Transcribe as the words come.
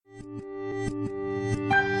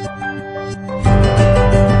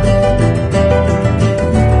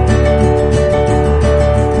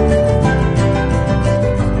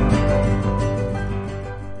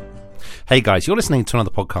Hey guys, you're listening to another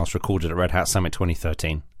podcast recorded at Red Hat Summit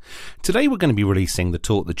 2013. Today we're going to be releasing the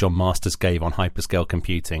talk that John Masters gave on hyperscale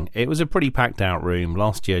computing. It was a pretty packed out room.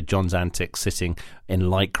 Last year, John's antics sitting in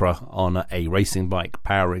lycra on a racing bike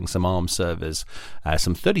powering some ARM servers,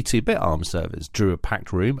 some 32-bit ARM servers, drew a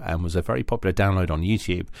packed room and was a very popular download on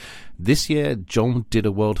YouTube. This year, John did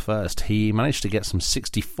a world first. He managed to get some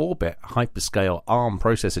 64-bit hyperscale ARM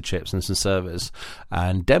processor chips and some servers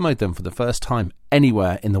and demoed them for the first time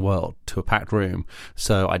anywhere in the world to a packed room.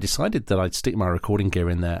 So I decided that I'd stick my recording gear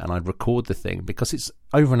in there and I'd record the thing because it's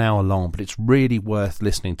over an hour long, but it's really worth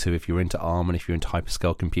listening to if you're into ARM and if you're into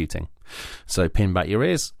hyperscale computing. So pin back your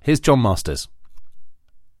ears. Here's John Masters.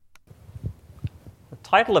 The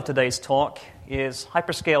title of today's talk is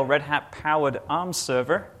Hyperscale Red Hat Powered ARM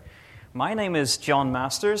Server. My name is John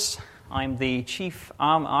Masters. I'm the Chief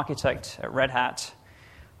ARM Architect at Red Hat.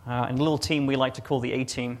 And a little team we like to call the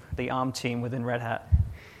A-team, the ARM team within Red Hat.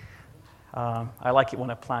 I like it when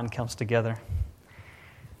a plan comes together.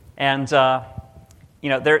 And,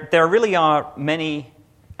 there really are many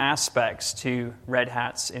aspects to Red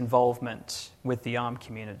Hat's involvement with the ARM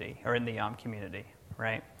community, or in the ARM community,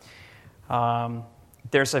 right?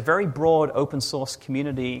 There's a very broad open source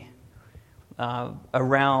community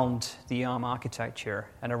around the ARM architecture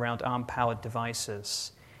and around ARM-powered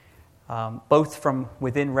devices, both from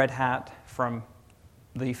within Red Hat, from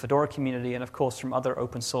the Fedora community, and of course from other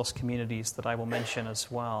open source communities that I will mention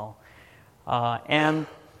as well. I'm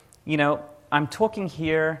talking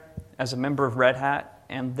here as a member of Red Hat,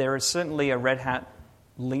 and there is certainly a Red Hat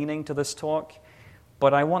leaning to this talk,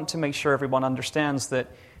 but I want to make sure everyone understands that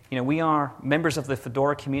we are members of the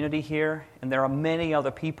Fedora community here, and there are many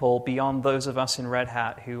other people beyond those of us in Red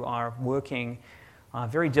Hat who are working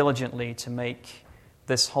very diligently to make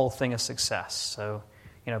this whole thing a success. So,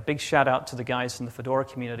 big shout out to the guys in the Fedora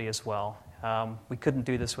community as well. We couldn't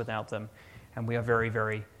do this without them, and we are very,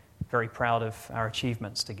 very, very proud of our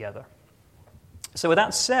achievements together. So with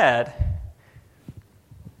that said,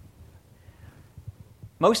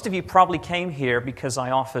 most of you probably came here because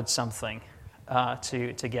I offered something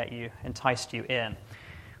to get you, enticed you in.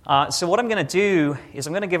 So what I'm going to do is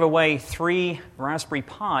I'm going to give away 3 Raspberry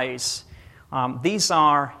Pis. These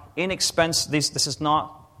are inexpensive. This is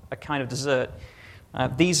not a kind of dessert.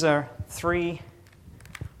 These are 3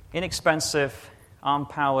 inexpensive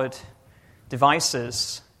ARM-powered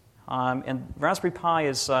devices. And Raspberry Pi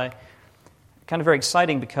is kind of very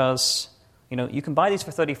exciting because you can buy these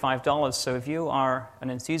for $35. So if you are an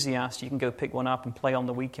enthusiast, you can go pick one up and play on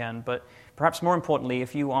the weekend. But perhaps more importantly,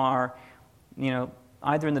 if you are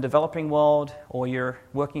either in the developing world or you're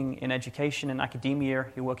working in education and academia,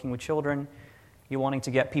 you're working with children, you're wanting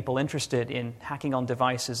to get people interested in hacking on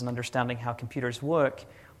devices and understanding how computers work,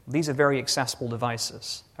 these are very accessible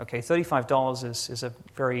devices. Okay, $35 is a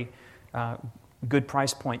very good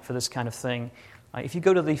price point for this kind of thing. If you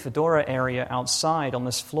go to the Fedora area outside on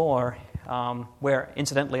this floor, where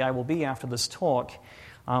incidentally I will be after this talk,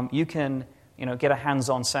 you can get a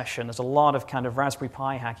hands-on session. There's a lot of kind of Raspberry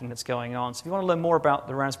Pi hacking that's going on. So if you want to learn more about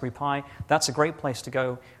the Raspberry Pi, that's a great place to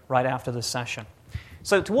go right after this session.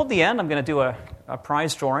 So toward the end, I'm going to do a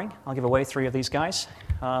prize drawing. I'll give away 3 of these guys.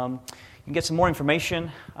 You can get some more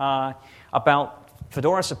information about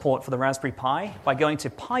Fedora support for the Raspberry Pi by going to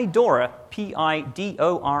Pidora,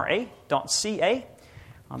 Pidora.ca.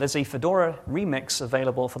 There's a Fedora remix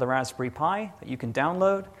available for the Raspberry Pi that you can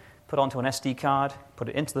download, put onto an SD card, put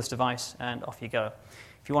it into this device, and off you go.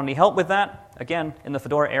 If you want any help with that, again, in the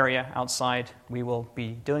Fedora area outside, we will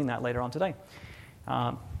be doing that later on today.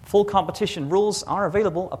 Full competition rules are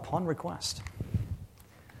available upon request.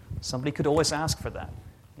 Somebody could always ask for that.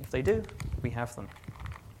 If they do, we have them.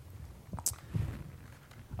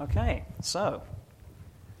 Okay, so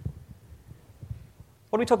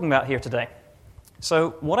what are we talking about here today?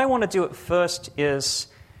 So what I want to do at first is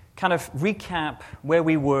kind of recap where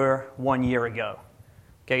we were 1 year ago.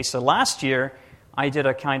 Okay, so last year I did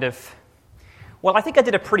a kind of, I think I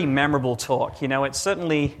did a pretty memorable talk. It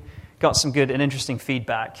certainly got some good and interesting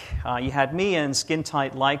feedback. You had me in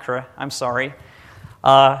skin-tight lycra,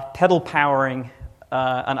 pedal powering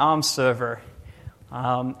an ARM server.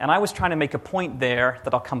 And I was trying to make a point there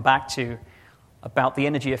that I'll come back to about the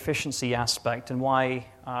energy efficiency aspect and why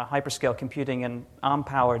hyperscale computing and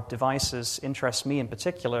ARM-powered devices interest me in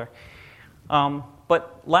particular.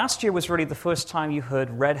 But last year was really the first time you heard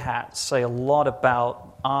Red Hat say a lot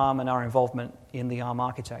about ARM and our involvement in the ARM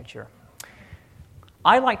architecture.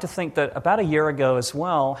 I like to think that about a year ago as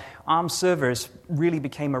well, ARM servers really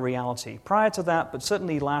became a reality. Prior to that, but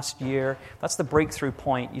certainly last year, that's the breakthrough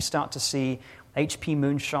point. You start to see HP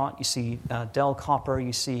Moonshot, you see Dell Copper,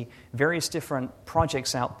 you see various different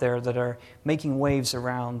projects out there that are making waves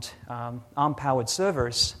around ARM-powered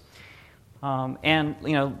servers. And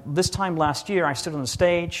this time last year, I stood on the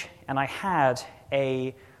stage and I had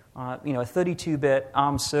a 32-bit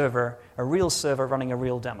ARM server, a real server running a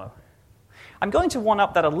real demo. I'm going to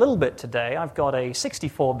one-up that a little bit today. I've got a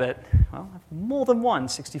 64-bit, more than one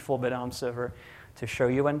 64-bit ARM server to show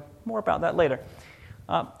you, and more about that later.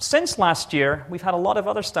 Since last year, we've had a lot of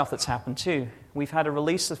other stuff that's happened too. We've had a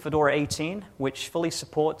release of Fedora 18, which fully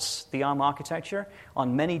supports the ARM architecture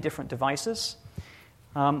on many different devices.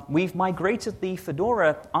 We've migrated the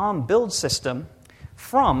Fedora ARM build system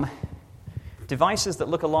from devices that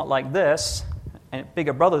look a lot like this, and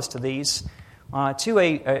bigger brothers to these, to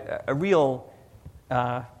a real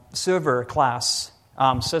server class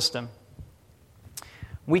ARM system.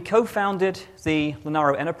 We co-founded the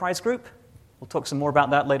Linaro Enterprise Group. We'll talk some more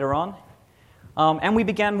about that later on. And we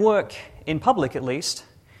began work in public, at least.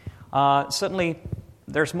 Certainly,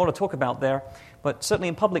 there's more to talk about there, but certainly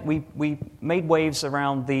in public, we made waves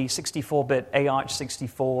around the 64-bit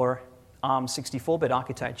ARCH64 ARM 64-bit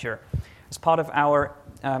architecture as part of our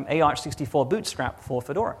ARCH64 bootstrap for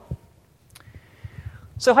Fedora.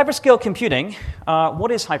 So hyperscale computing,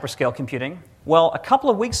 what is hyperscale computing? Well, a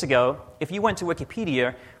couple of weeks ago, if you went to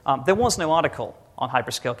Wikipedia, there was no article on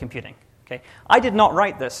hyperscale computing. Okay? I did not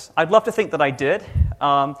write this. I'd love to think that I did.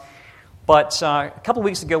 But a couple of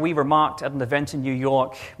weeks ago, we remarked at an event in New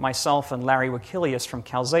York, myself and Larry Wakilius from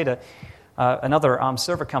Calzada, another ARM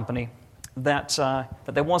server company, that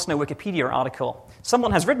there was no Wikipedia article.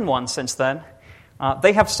 Someone has written one since then.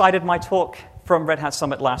 They have cited my talk from Red Hat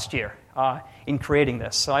Summit last year in creating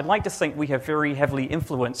this. So I'd like to think we have very heavily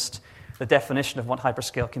influenced the definition of what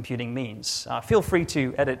hyperscale computing means. Feel free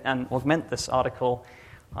to edit and augment this article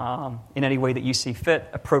in any way that you see fit,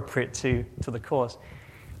 appropriate to the cause.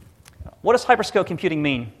 What does hyperscale computing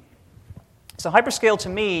mean? So hyperscale to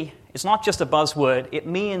me is not just a buzzword. It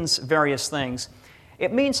means various things.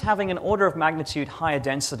 It means having an order of magnitude higher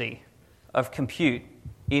density of compute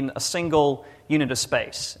in a single unit of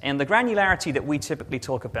space. And the granularity that we typically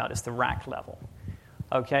talk about is the rack level.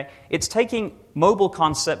 Okay? It's taking mobile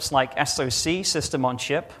concepts like SoC, system on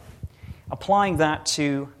chip, applying that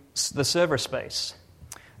to the server space.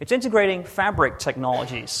 It's integrating fabric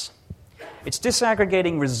technologies. It's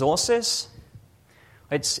disaggregating resources.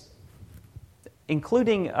 It's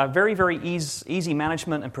including very, very easy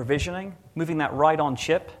management and provisioning, moving that right on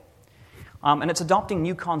chip. And it's adopting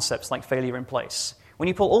new concepts like failure in place. When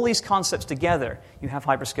you pull all these concepts together, you have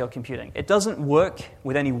hyperscale computing. It doesn't work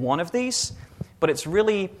with any one of these, but it's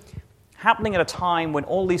really happening at a time when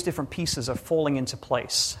all these different pieces are falling into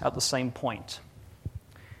place at the same point.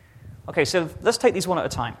 Okay, so let's take these one at a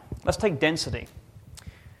time. Let's take density.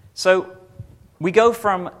 So we go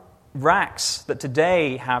from racks that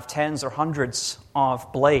today have tens or hundreds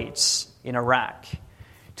of blades in a rack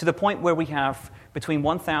to the point where we have between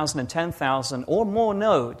 1,000 and 10,000 or more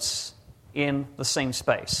nodes in the same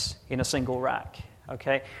space, in a single rack.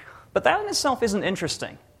 Okay? But that in itself isn't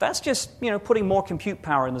interesting. That's just putting more compute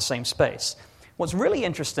power in the same space. What's really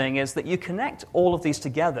interesting is that you connect all of these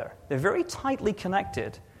together. They're very tightly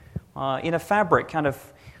connected in a fabric kind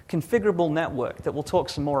of configurable network that we'll talk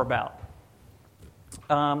some more about.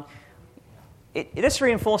 This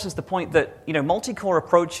reinforces the point that multi-core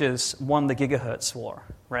approaches won the gigahertz war,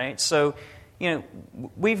 right? So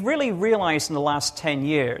we've really realized in the last 10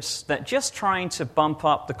 years that just trying to bump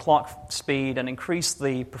up the clock speed and increase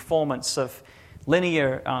the performance of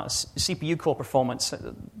linear CPU core performance,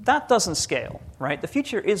 that doesn't scale, right? The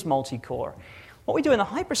future is multi-core. What we do in the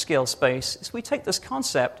hyperscale space is we take this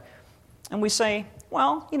concept and we say,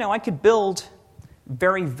 well, I could build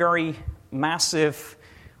very, very massive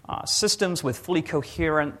systems with fully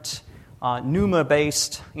coherent,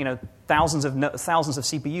 NUMA-based, thousands of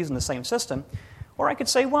CPUs in the same system. Or I could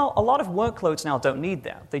say, well, a lot of workloads now don't need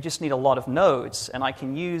that. They just need a lot of nodes. And I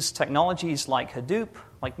can use technologies like Hadoop,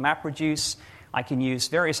 like MapReduce. I can use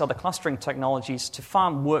various other clustering technologies to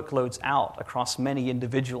farm workloads out across many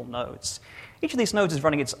individual nodes. Each of these nodes is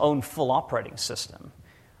running its own full operating system.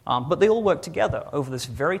 But they all work together over this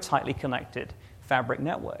very tightly connected fabric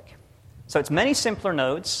network. So it's many simpler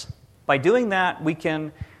nodes. By doing that, we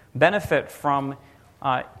can benefit from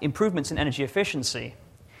improvements in energy efficiency.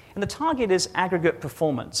 And the target is aggregate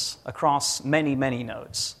performance across many, many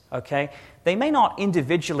nodes. Okay? They may not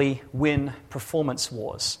individually win performance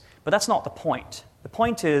wars, but that's not the point. The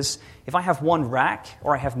point is, if I have one rack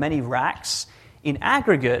or I have many racks, in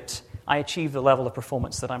aggregate, I achieve the level of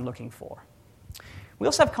performance that I'm looking for. We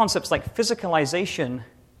also have concepts like physicalization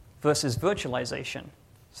versus virtualization.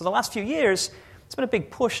 So the last few years, it's been a big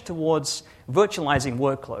push towards virtualizing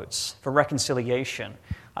workloads for reconciliation,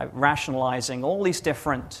 rationalizing all these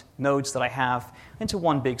different nodes that I have into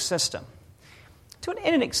one big system.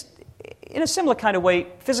 In a similar kind of way,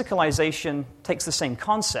 physicalization takes the same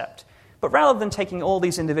concept, but rather than taking all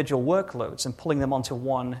these individual workloads and pulling them onto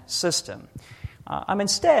one system, I'm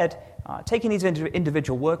instead taking these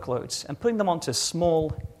individual workloads and putting them onto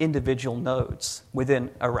small individual nodes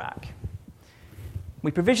within a rack. We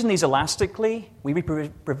provision these elastically. We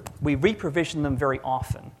reprovision them very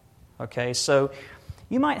often. Okay, so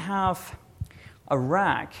you might have a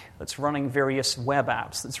rack that's running various web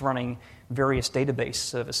apps, that's running various database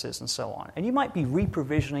services and so on. And you might be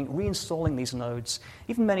reprovisioning, reinstalling these nodes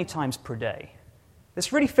even many times per day.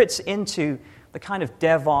 This really fits into the kind of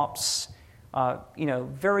DevOps,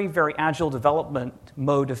 very, very agile development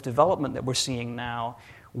mode of development that we're seeing now,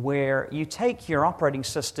 where you take your operating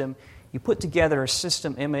system, you put together a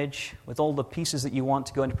system image with all the pieces that you want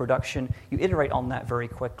to go into production, you iterate on that very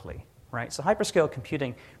quickly. Right? So hyperscale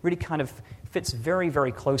computing really kind of fits very,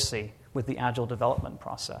 very closely with the agile development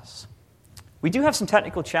process. We do have some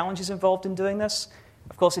technical challenges involved in doing this.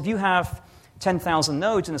 Of course, if you have 10,000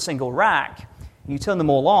 nodes in a single rack, and you turn them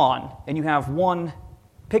all on, and you have one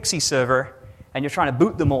Pixie server, and you're trying to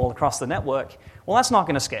boot them all across the network, well, that's not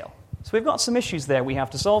going to scale. So we've got some issues there we have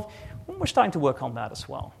to solve, and we're starting to work on that as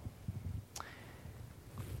well.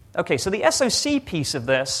 Okay, so the SoC piece of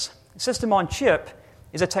this, system on chip,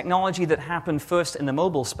 is a technology that happened first in the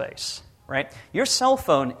mobile space, right? Your cell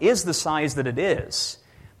phone is the size that it is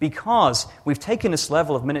because we've taken this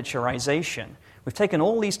level of miniaturization. We've taken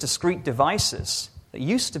all these discrete devices that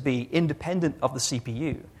used to be independent of the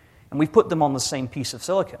CPU, and we've put them on the same piece of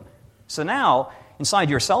silicon. So now, inside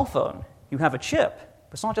your cell phone, you have a chip,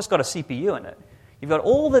 but it's not just got a CPU in it. You've got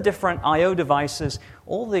all the different I/O devices,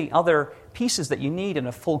 all the other pieces that you need in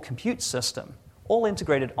a full compute system, all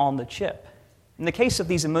integrated on the chip. In the case of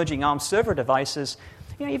these emerging ARM server devices,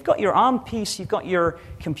 you've got your ARM piece, you've got your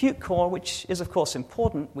compute core, which is, of course,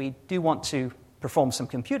 important. We do want to perform some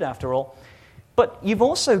compute, after all. But you've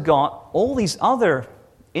also got all these other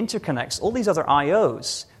interconnects, all these other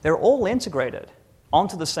I/Os. They're all integrated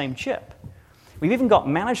onto the same chip. We've even got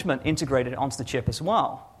management integrated onto the chip as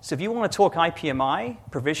well. So if you want to talk IPMI,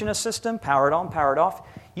 provision a system, power it on, power it off,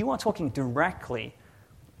 you are talking directly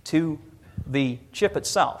to the chip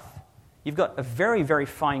itself. You've got a very, very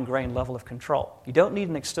fine-grained level of control. You don't need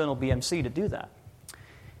an external BMC to do that.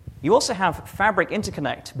 You also have fabric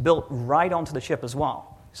interconnect built right onto the chip as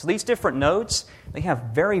well. So these different nodes, they have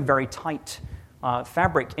very, very tight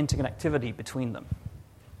fabric interconnectivity between them.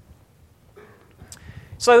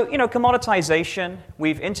 So, commoditization,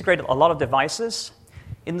 we've integrated a lot of devices.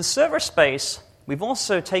 In the server space, we've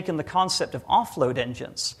also taken the concept of offload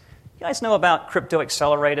engines. You guys know about crypto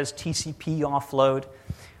accelerators, TCP offload,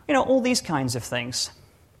 all these kinds of things.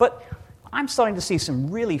 But I'm starting to see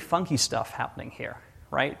some really funky stuff happening here,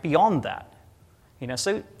 right? Beyond that.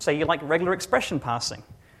 So say you like regular expression passing.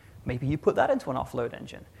 Maybe you put that into an offload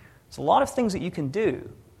engine. There's a lot of things that you can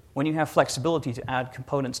do when you have flexibility to add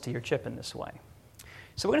components to your chip in this way.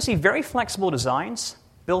 So we're going to see very flexible designs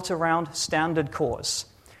built around standard cores.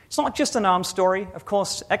 It's not just an ARM story. Of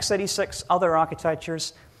course, x86, other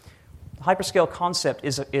architectures, the hyperscale concept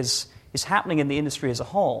is happening in the industry as a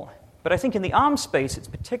whole. But I think in the ARM space, it's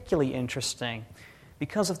particularly interesting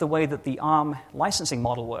because of the way that the ARM licensing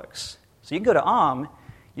model works. So you can go to ARM,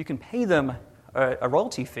 you can pay them a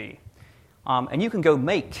royalty fee, and you can go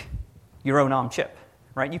make your own ARM chip,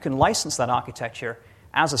 right? You can license that architecture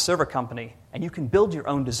as a server company, and you can build your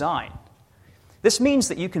own design. This means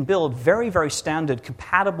that you can build very, very standard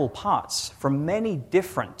compatible parts from many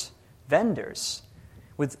different vendors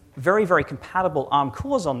with very, very compatible ARM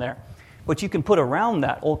cores on there, but you can put around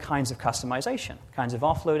that all kinds of customization, kinds of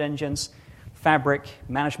offload engines, fabric,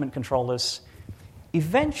 management controllers.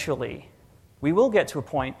 Eventually, we will get to a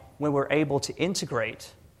point where we're able to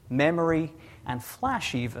integrate memory and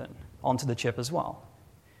flash even onto the chip as well.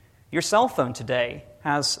 Your cell phone today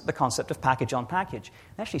has the concept of package on package.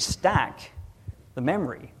 They actually stack the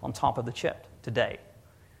memory on top of the chip today.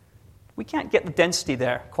 We can't get the density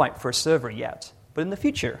there quite for a server yet, but in the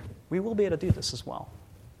future, we will be able to do this as well.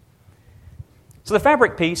 So the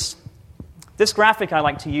fabric piece, this graphic I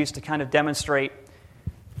like to use to kind of demonstrate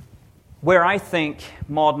where I think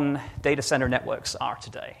modern data center networks are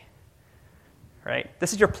today. Right?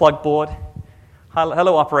 This is your plug board.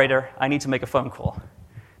 Hello, operator, I need to make a phone call.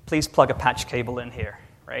 Please plug a patch cable in here,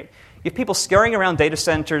 right? You have people scurrying around data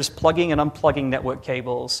centers, plugging and unplugging network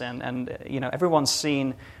cables, and everyone's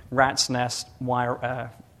seen rat's nest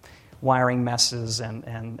wiring messes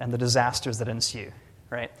and the disasters that ensue,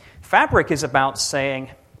 right? Fabric is about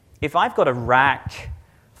saying, if I've got a rack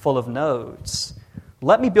full of nodes,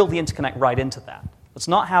 let me build the interconnect right into that. Let's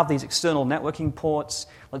not have these external networking ports.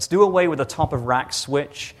 Let's do away with the top-of-rack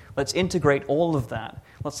switch. Let's integrate all of that.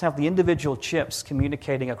 Let's have the individual chips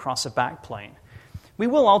communicating across a backplane. We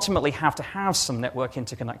will ultimately have to have some network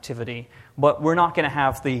interconnectivity, but we're not going to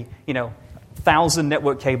have the 1,000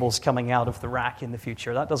 network cables coming out of the rack in the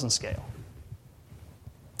future. That doesn't scale.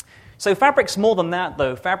 So Fabric's more than that,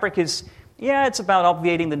 though. Fabric is, it's about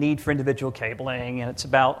obviating the need for individual cabling, and it's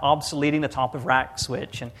about obsoleting the top-of-rack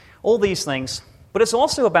switch, and all these things. But it's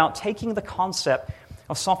also about taking the concept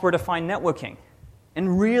of software-defined networking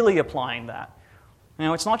and really applying that.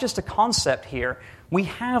 It's not just a concept here. We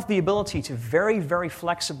have the ability to very, very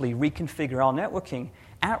flexibly reconfigure our networking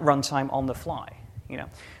at runtime on the fly.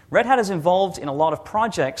 Red Hat is involved in a lot of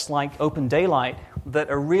projects like Open Daylight that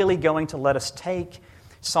are really going to let us take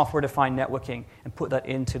software-defined networking and put that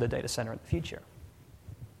into the data center in the future.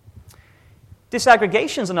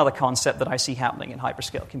 Disaggregation is another concept that I see happening in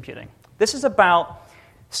hyperscale computing. This is about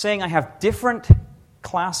saying I have different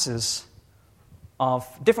classes of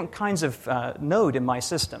different kinds of node in my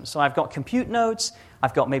system. So I've got compute nodes,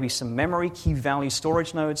 I've got maybe some memory key value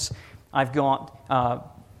storage nodes, I've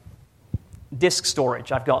got disk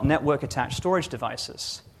storage, I've got network-attached storage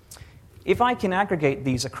devices. If I can aggregate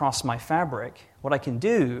these across my fabric, what I can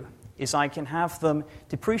do is I can have them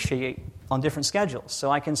depreciate on different schedules.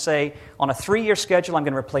 So I can say, on a 3-year schedule, I'm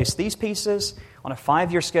going to replace these pieces. On a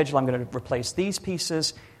 5-year schedule, I'm going to replace these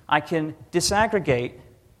pieces. I can disaggregate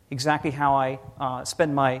exactly how I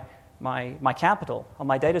spend my capital on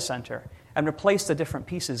my data center and replace the different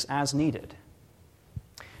pieces as needed.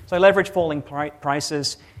 So I leverage falling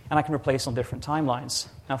prices, and I can replace on different timelines.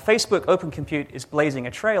 Now, Facebook Open Compute is blazing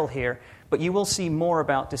a trail here, but you will see more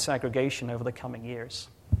about disaggregation over the coming years.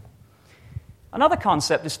 Another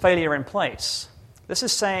concept is failure in place. This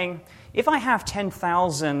is saying, if I have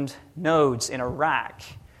 10,000 nodes in a rack,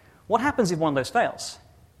 what happens if one of those fails?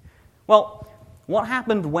 Well, what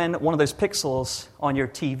happened when one of those pixels on your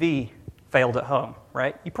TV failed at home,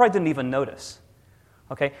 right? You probably didn't even notice.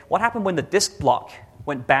 Okay? What happened when the disk block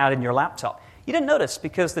went bad in your laptop? You didn't notice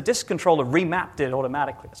because the disk controller remapped it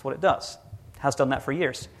automatically. That's what it does. It has done that for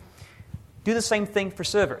years. Do the same thing for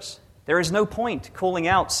servers. There is no point calling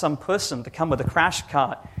out some person to come with a crash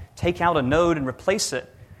cart, take out a node and replace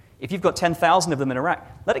it. If you've got 10,000 of them in a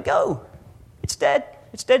rack, let it go. It's dead.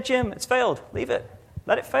 It's dead, Jim. It's failed. Leave it.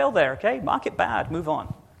 Let it fail there, okay? Mark it bad. Move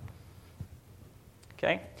on.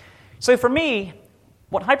 Okay? So for me,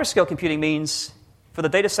 what hyperscale computing means for the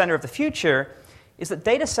data center of the future is that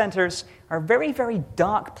data centers are very, very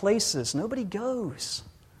dark places. Nobody goes.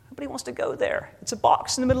 Nobody wants to go there. It's a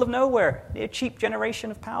box in the middle of nowhere, a cheap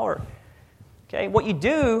generation of power. Okay? What you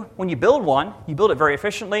do when you build one, you build it very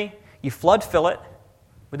efficiently. You flood fill it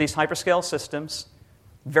with these hyperscale systems,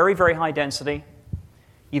 very, very high density.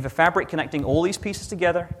 You have a fabric connecting all these pieces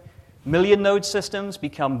together. Million node systems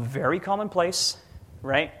become very commonplace,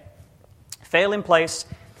 right? Fail in place.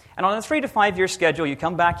 And on a 3 to 5 year schedule, you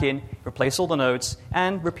come back in, replace all the nodes,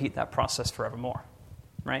 and repeat that process forevermore,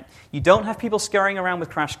 right? You don't have people scurrying around with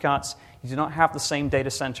crash carts. You do not have the same data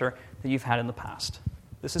center that you've had in the past.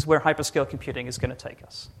 This is where hyperscale computing is going to take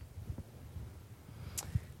us.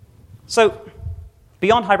 So,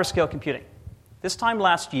 beyond hyperscale computing, this time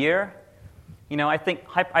last year, I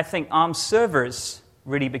think ARM servers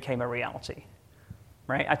really became a reality,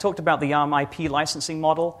 right? I talked about the ARM IP licensing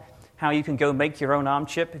model, how you can go make your own ARM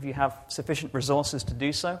chip if you have sufficient resources to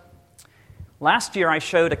do so. Last year, I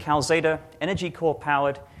showed a Calxeda Energy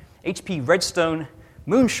Core-powered HP Redstone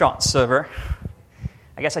Moonshot server.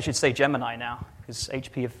 I guess I should say Gemini now, because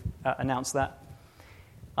HP have announced that.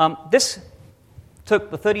 This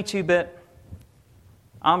took the 32-bit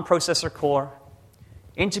ARM processor core,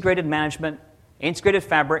 integrated management, integrated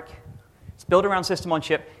fabric. It's built around system on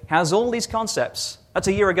chip, has all these concepts. That's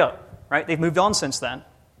a year ago, right? They've moved on since then,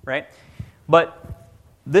 right? But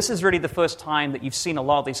this is really the first time that you've seen a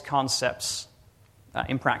lot of these concepts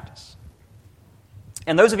in practice.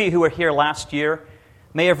 And those of you who were here last year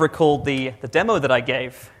may have recalled the demo that I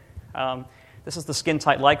gave. This is the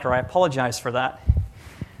skin-tight lycra. I apologize for that.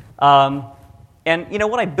 And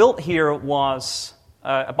what I built here was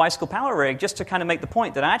a bicycle power rig just to kind of make the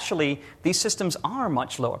point that actually these systems are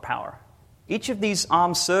much lower power. Each of these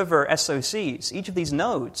ARM server SoCs, each of these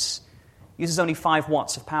nodes, uses only 5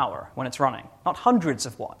 watts of power when it's running. Not hundreds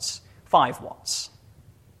of watts, 5 watts,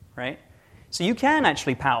 right? So you can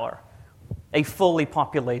actually power a fully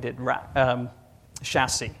populated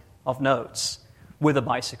chassis of nodes with a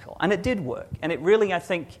bicycle. And it did work. And it really, I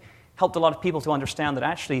think, helped a lot of people to understand that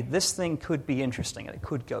actually this thing could be interesting and it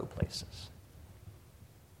could go places.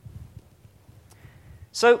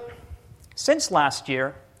 So, since last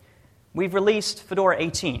year, we've released Fedora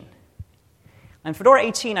 18. And Fedora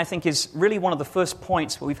 18, I think, is really one of the first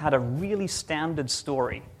points where we've had a really standard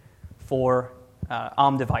story for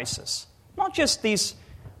ARM devices. Not just these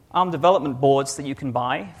ARM development boards that you can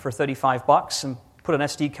buy for $35 and put an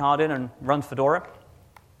SD card in and run Fedora,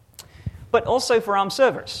 but also for ARM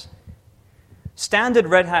servers. Standard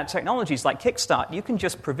Red Hat technologies like Kickstart, you can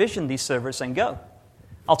just provision these servers and go.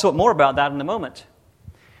 I'll talk more about that in a moment.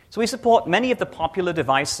 So we support many of the popular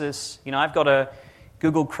devices. I've got a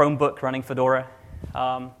Google Chromebook running Fedora.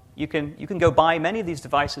 You can go buy many of these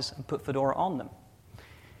devices and put Fedora on them.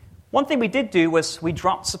 One thing we did do was we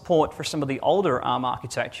dropped support for some of the older ARM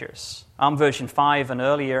architectures. ARM version 5 and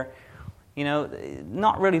earlier,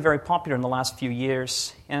 not really very popular in the last few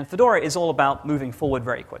years. And Fedora is all about moving forward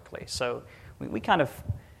very quickly. So we kind of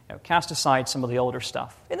cast aside some of the older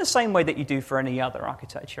stuff in the same way that you do for any other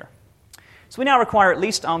architecture. So we now require at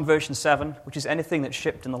least ARM version 7, which is anything that's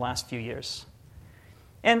shipped in the last few years.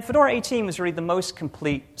 And Fedora 18 was really the most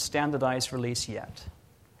complete standardized release yet.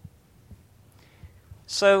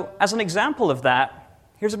 So as an example of that,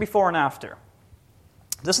 here's a before and after.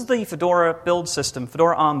 This is the Fedora build system,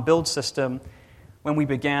 Fedora ARM build system, when we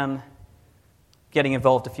began getting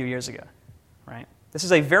involved a few years ago. Right? This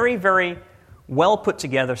is a very, very well put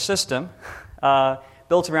together system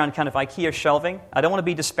built around kind of IKEA shelving. I don't want to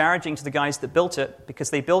be disparaging to the guys that built it because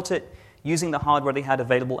they built it using the hardware they had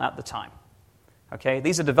available at the time. Okay?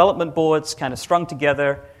 These are development boards kind of strung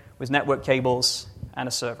together with network cables and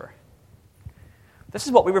a server. This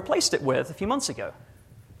is what we replaced it with a few months ago.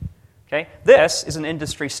 Okay? This is an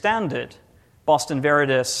industry standard Boston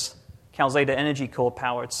Veritas Calxeda Energy Core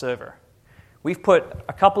powered server. We've put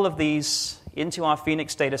a couple of these into our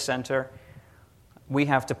Phoenix data center. We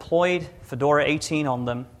have deployed Fedora 18 on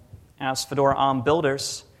them as Fedora ARM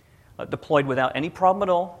builders, deployed without any problem at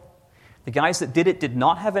all. The guys that did it did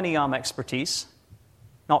not have any ARM expertise,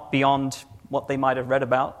 not beyond what they might have read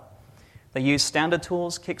about. They used standard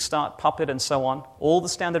tools, Kickstart, Puppet, and so on, all the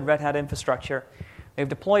standard Red Hat infrastructure. They've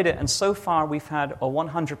deployed it, and so far we've had a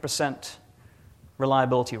 100%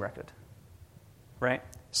 reliability record. Right?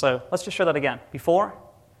 So let's just show that again. Before,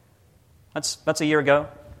 that's a year ago.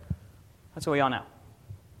 That's where we are now.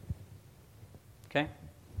 Okay?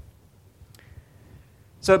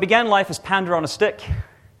 So it began life as Panda on a stick,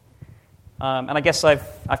 and I guess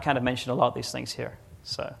I've kind of mentioned a lot of these things here.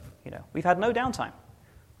 So, we've had no downtime.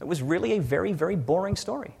 It was really a very, very boring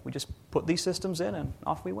story. We just put these systems in and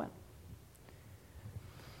off we went.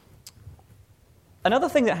 Another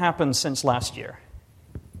thing that happened since last year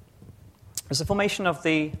is the formation of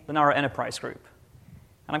the Linaro Enterprise Group.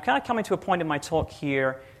 And I'm kind of coming to a point in my talk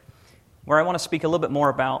here where I want to speak a little bit more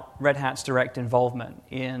about Red Hat's direct involvement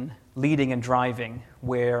in leading and driving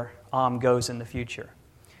where ARM goes in the future.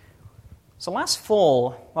 So last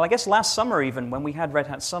fall, well, I guess last summer even, when we had Red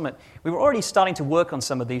Hat Summit, we were already starting to work on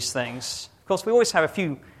some of these things. Of course, we always have a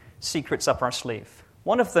few secrets up our sleeve.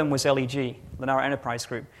 One of them was LEG, Linaro Enterprise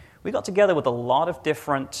Group. We got together with a lot of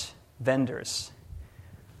different vendors,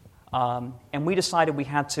 and we decided we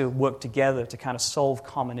had to work together to kind of solve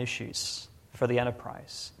common issues for the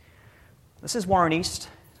enterprise. This is Warren East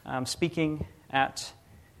speaking at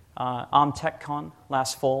ARM TechCon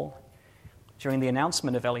last fall during the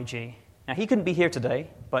announcement of LEG. Now, he couldn't be here today,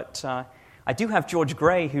 but I do have George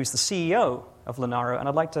Gray, who's the CEO of Linaro, and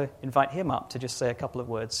I'd like to invite him up to just say a couple of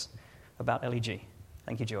words about LEG.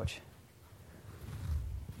 Thank you, George.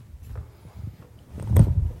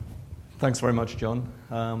 Thanks very much, John.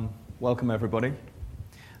 Welcome, everybody.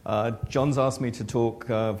 John's asked me to talk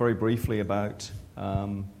very briefly about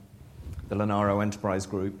the Linaro Enterprise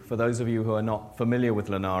Group. For those of you who are not familiar with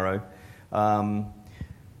Linaro,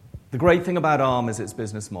 the great thing about ARM is its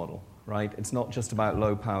business model. Right? It's not just about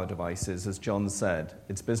low-power devices. As John said,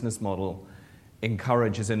 its business model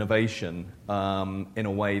encourages innovation in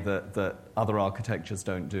a way that other architectures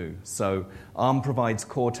don't do. So ARM provides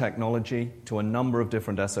core technology to a number of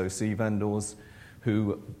different SoC vendors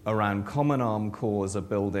who, around common ARM cores, are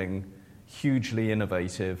building hugely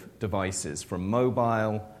innovative devices, from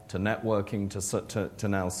mobile to networking to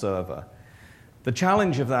now server. The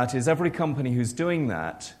challenge of that is every company who's doing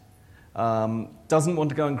that doesn't want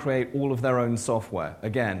to go and create all of their own software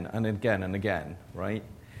again and again and again, right?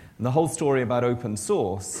 And the whole story about open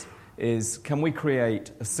source is, can we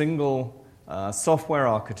create a single software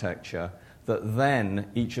architecture that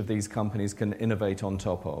then each of these companies can innovate on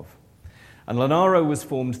top of? And Linaro was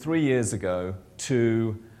formed 3 years ago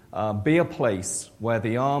to be a place where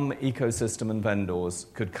the ARM ecosystem and vendors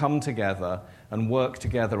could come together and work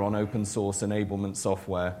together on open source enablement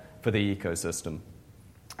software for the ecosystem.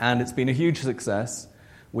 And it's been a huge success.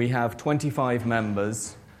 We have 25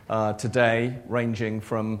 members today, ranging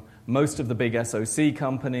from most of the big SoC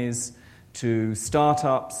companies to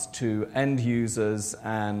startups to end users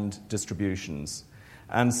and distributions.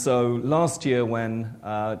 And so last year when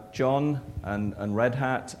John and Red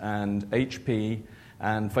Hat and HP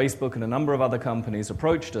and Facebook and a number of other companies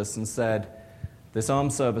approached us and said, this ARM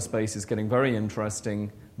server space is getting very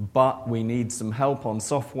interesting, but we need some help on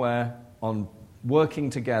software, on working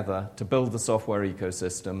together to build the software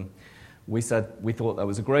ecosystem, we said we thought that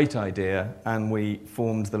was a great idea, and we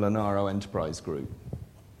formed the Linaro Enterprise Group.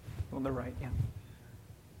 On the right, yeah.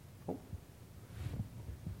 Oh.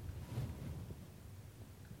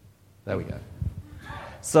 There we go.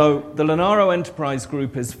 So the Linaro Enterprise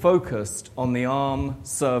Group is focused on the ARM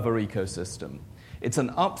server ecosystem. It's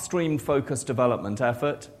an upstream-focused development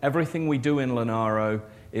effort. Everything we do in Linaro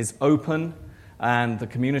is open, and the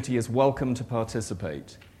community is welcome to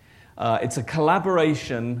participate. It's a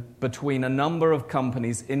collaboration between a number of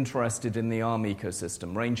companies interested in the ARM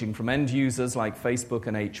ecosystem, ranging from end users like Facebook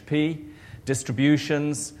and HP,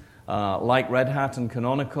 distributions like Red Hat and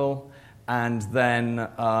Canonical, and then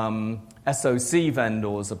SoC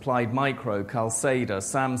vendors, Applied Micro, Calxeda,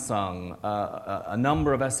 Samsung, a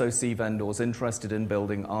number of SoC vendors interested in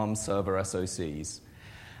building ARM server SoCs.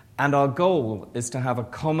 And our goal is to have a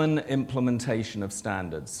common implementation of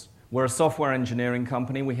standards. We're a software engineering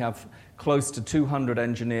company. We have close to 200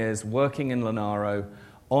 engineers working in Linaro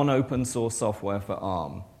on open source software for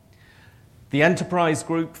ARM. The Enterprise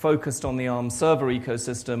Group focused on the ARM server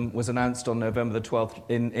ecosystem was announced on November the 12th,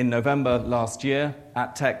 in November last year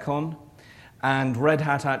at TechCon. And Red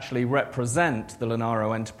Hat actually represent the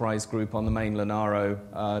Linaro Enterprise Group on the main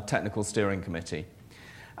Linaro Technical Steering Committee.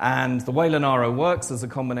 And the way Linaro works is a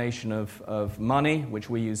combination of money, which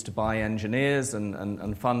we use to buy engineers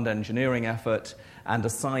and fund engineering effort, and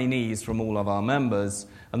assignees from all of our members.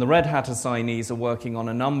 And the Red Hat assignees are working on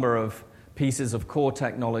a number of pieces of core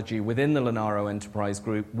technology within the Linaro Enterprise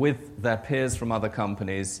Group with their peers from other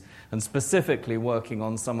companies, and specifically working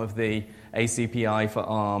on some of the ACPI for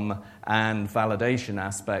ARM and validation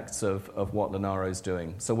aspects of what Linaro is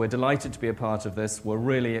doing. So we're delighted to be a part of this. We're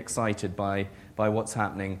really excited by what's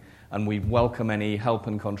happening, and we welcome any help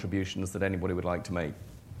and contributions that anybody would like to make.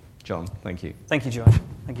 John, thank you. Thank you, George.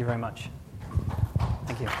 Thank you very much.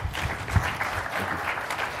 Thank you.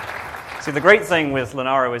 See, the great thing with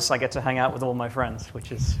Linaro is I get to hang out with all my friends,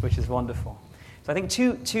 which is wonderful. So I think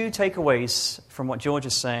two takeaways from what George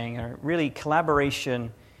is saying are really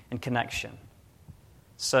collaboration and connection.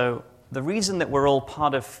 So the reason that we're all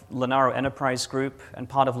part of Linaro Enterprise Group and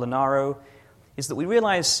part of Linaro is that we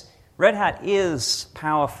realize Red Hat is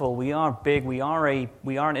powerful. We are big. We are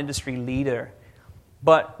an industry leader.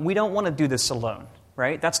 But we don't want to do this alone,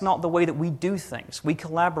 right? That's not the way that we do things. We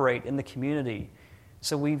collaborate in the community.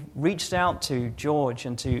 So we've reached out to George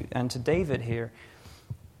and to David here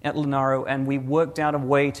at Linaro, and we worked out a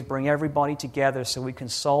way to bring everybody together so we can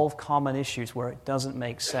solve common issues where it doesn't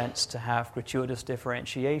make sense to have gratuitous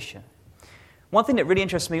differentiation. One thing that really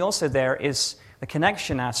interests me also there is the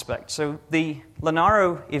connection aspect. So the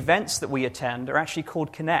Linaro events that we attend are actually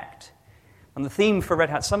called Connect. And the theme for Red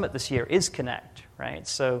Hat Summit this year is Connect, right?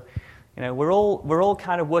 So, we're all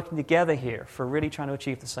kind of working together here for really trying to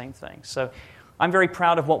achieve the same thing. So I'm very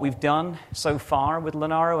proud of what we've done so far with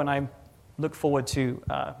Linaro, and I look forward to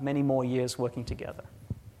many more years working together.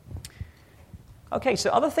 Okay, so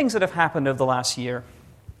other things that have happened over the last year.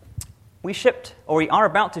 We are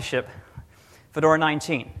about to ship Fedora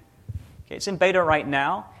 19. Okay, it's in beta right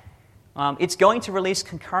now. It's going to release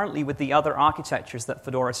concurrently with the other architectures that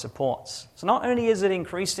Fedora supports. So not only is it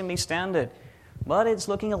increasingly standard, but it's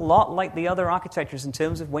looking a lot like the other architectures in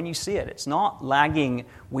terms of when you see it. It's not lagging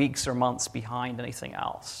weeks or months behind anything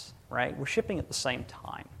else, right? We're shipping at the same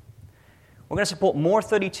time. We're going to support more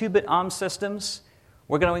 32-bit ARM systems.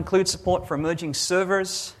 We're going to include support for emerging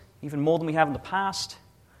servers, even more than we have in the past.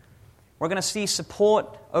 We're going to see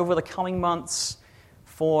support over the coming months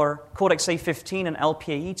for Cortex-A15 and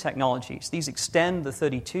LPAE technologies. These extend the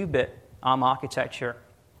 32-bit ARM architecture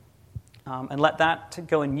and let that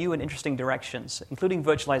go in new and interesting directions, including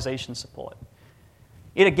virtualization support.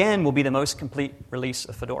 It, again, will be the most complete release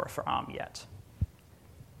of Fedora for ARM yet.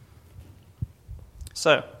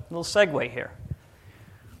 So, a little segue here.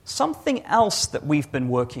 Something else that we've been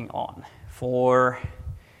working on for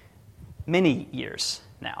many years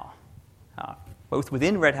now, both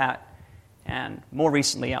within Red Hat and more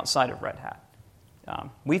recently outside of Red Hat,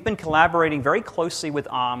 We've been collaborating very closely with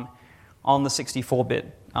ARM on the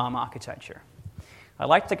 64-bit ARM architecture. I'd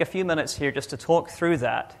like to take a few minutes here just to talk through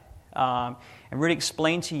that and really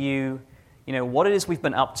explain to you, what it is we've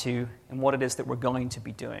been up to and what it is that we're going to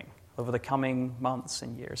be doing over the coming months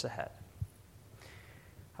and years ahead.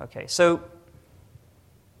 Okay, so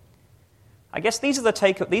I guess these are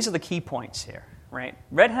the key points here, right?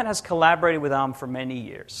 Red Hat has collaborated with ARM for many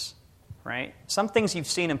years, right? Some things you've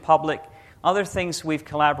seen in public, other things we've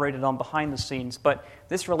collaborated on behind the scenes, but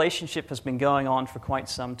this relationship has been going on for quite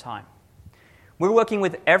some time. We're working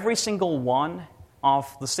with every single one of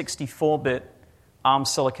the 64-bit ARM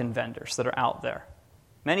silicon vendors that are out there,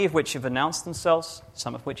 many of which have announced themselves,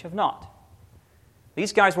 some of which have not.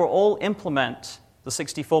 These guys will all implement the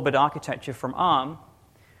 64-bit architecture from ARM.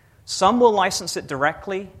 Some will license it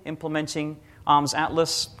directly, implementing ARM's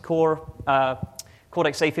Atlas Core,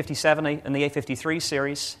 Cortex A57 and the A53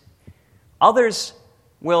 series. Others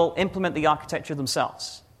will implement the architecture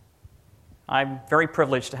themselves. I'm very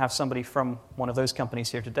privileged to have somebody from one of those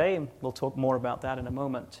companies here today, and we'll talk more about that in a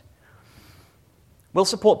moment. We'll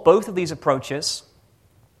support both of these approaches,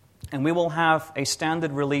 and we will have a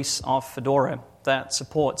standard release of Fedora that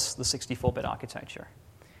supports the 64-bit architecture.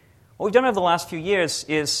 What we've done over the last few years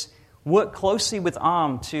is work closely with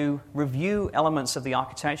ARM to review elements of the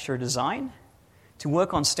architecture design, to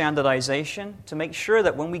work on standardization, to make sure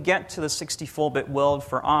that when we get to the 64-bit world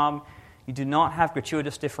for ARM, you do not have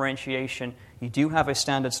gratuitous differentiation, you do have a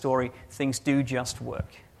standard story, things do just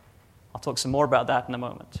work. I'll talk some more about that in a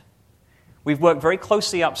moment. We've worked very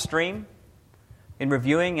closely upstream in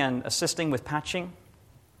reviewing and assisting with patching.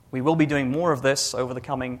 We will be doing more of this over the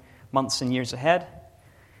coming months and years ahead.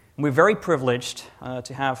 And we're very privileged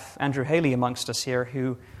to have Andrew Haley amongst us here,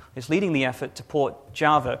 who is leading the effort to port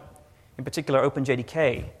Java, in particular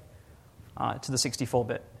OpenJDK, to the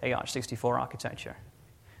 64-bit AArch64 architecture.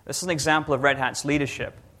 This is an example of Red Hat's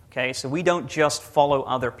leadership. Okay, so we don't just follow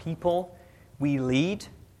other people, we lead.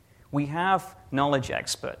 We have knowledge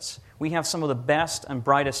experts. We have some of the best and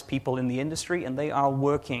brightest people in the industry, and they are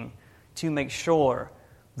working to make sure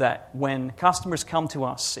that when customers come to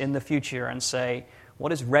us in the future and say,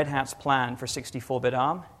 what is Red Hat's plan for 64-bit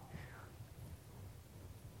ARM?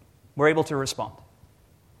 We're able to respond.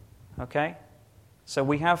 Okay? So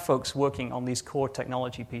we have folks working on these core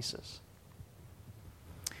technology pieces.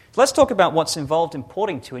 So let's talk about what's involved in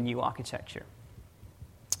porting to a new architecture.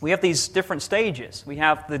 We have these different stages. We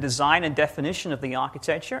have the design and definition of the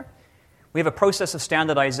architecture. We have a process of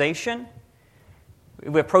standardization. We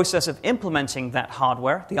have a process of implementing that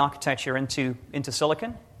hardware, the architecture, into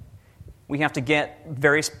silicon. We have to get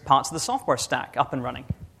various parts of the software stack up and running.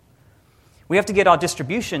 We have to get our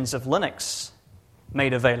distributions of Linux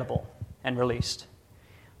made available and released.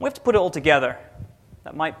 We have to put it all together.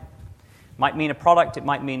 That might mean a product. It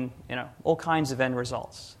might mean all kinds of end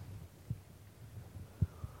results.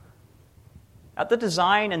 At the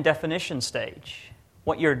design and definition stage,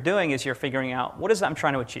 what you're doing is you're figuring out what is that I'm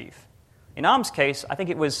trying to achieve. In ARM's case, I think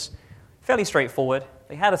it was fairly straightforward.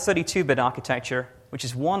 They had a 32-bit architecture, which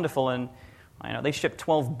is wonderful, and they shipped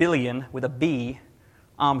 12 billion with a B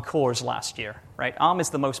ARM cores last year. Right? ARM is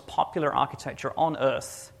the most popular architecture on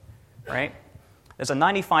Earth. Right? There's a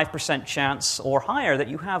 95% chance or higher that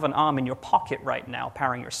you have an ARM in your pocket right now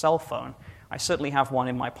powering your cell phone. I certainly have one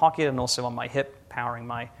in my pocket and also on my hip powering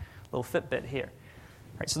my little Fitbit here.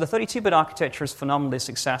 Right, so the 32-bit architecture is phenomenally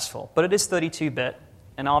successful, but it is 32-bit,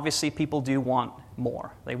 and obviously people do want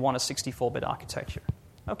more. They want a 64-bit architecture.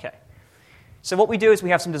 Okay. So what we do is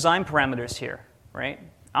we have some design parameters here, right?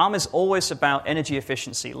 ARM is always about energy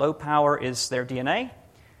efficiency. Low power is their DNA,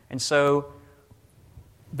 and so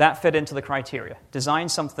that fit into the criteria. Design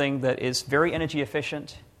something that is very energy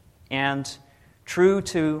efficient and true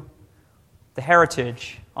to the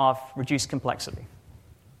heritage of reduced complexity.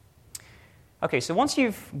 Okay, so once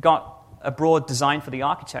you've got a broad design for the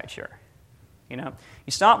architecture, you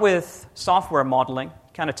start with software modeling,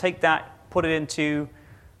 kind of take that, put it into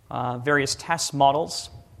various test models.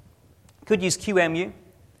 You could use QEMU,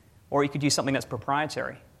 or you could use something that's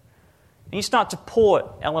proprietary. And you start to port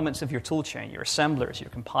elements of your toolchain, your assemblers,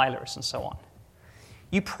 your compilers, and so on.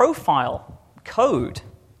 You profile code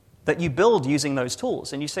that you build using those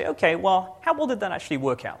tools, and you say, okay, well, how well did that actually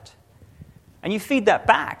work out? And you feed that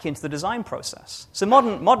back into the design process. So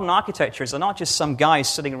modern architectures are not just some guys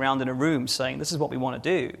sitting around in a room saying, this is what we want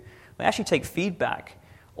to do. They actually take feedback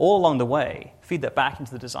all along the way, feed that back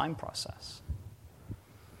into the design process.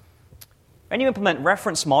 And you implement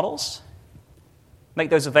reference models,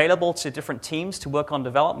 make those available to different teams to work on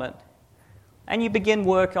development, and you begin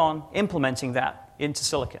work on implementing that into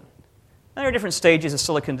silicon. There are different stages of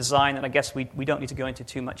silicon design, and I guess we don't need to go into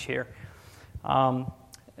too much here.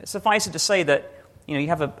 Suffice it to say that you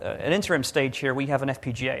have an interim stage here. We have an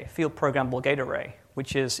FPGA, Field Programmable Gate Array,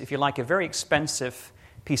 which is, if you like, a very expensive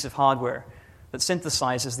piece of hardware that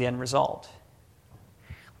synthesizes the end result.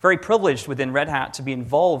 Very privileged within Red Hat to be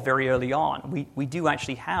involved very early on. We do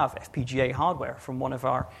actually have FPGA hardware from one of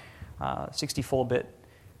our 64-bit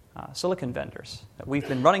silicon vendors that we've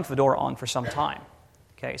been running Fedora on for some time.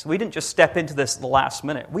 Okay, so we didn't just step into this at the last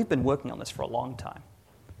minute. We've been working on this for a long time.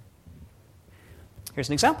 Here's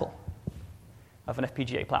an example of an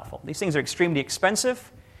FPGA platform. These things are extremely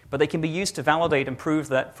expensive, but they can be used to validate and prove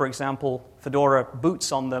that, for example, Fedora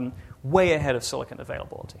boots on them way ahead of silicon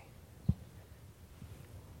availability.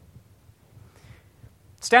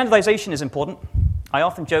 Standardization is important. I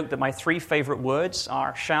often joke that my 3 favorite words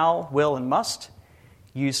are shall, will, and must,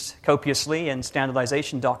 used copiously in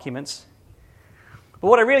standardization documents. But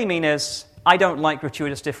what I really mean is I don't like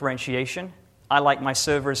gratuitous differentiation. I like my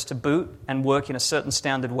servers to boot and work in a certain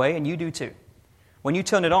standard way, and you do too. When you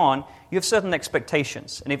turn it on, you have certain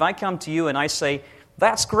expectations. And if I come to you and I say,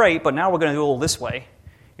 that's great, but now we're going to do it all this way,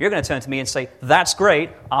 you're going to turn to me and say, that's great,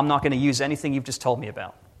 I'm not going to use anything you've just told me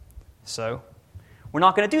about. So we're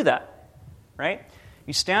not going to do that, right?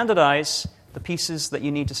 You standardize the pieces that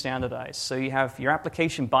you need to standardize. So you have your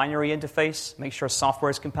application binary interface, make sure software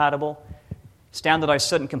is compatible. Standardize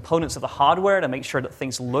certain components of the hardware to make sure that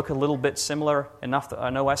things look a little bit similar enough that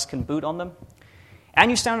an OS can boot on them. And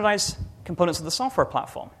you standardize components of the software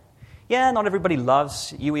platform. Yeah, not everybody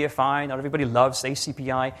loves UEFI, not everybody loves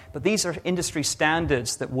ACPI, but these are industry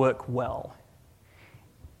standards that work well,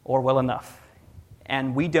 or well enough.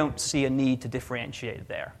 And we don't see a need to differentiate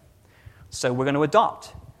there. So we're going to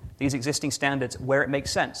adopt these existing standards where it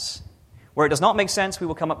makes sense. Where it does not make sense, we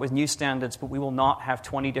will come up with new standards, but we will not have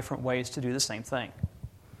 20 different ways to do the same thing.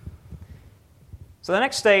 So the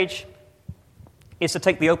next stage is to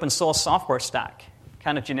take the open source software stack,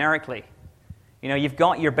 kind of generically. You've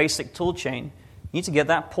got your basic tool chain. You need to get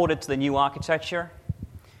that ported to the new architecture.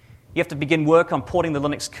 You have to begin work on porting the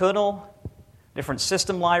Linux kernel, different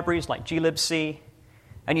system libraries like glibc,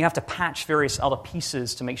 and you have to patch various other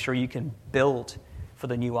pieces to make sure you can build for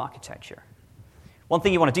the new architecture. One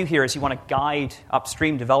thing you want to do here is you want to guide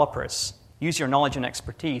upstream developers, use your knowledge and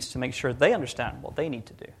expertise to make sure they understand what they need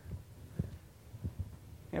to do.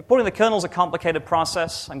 Porting the kernel is a complicated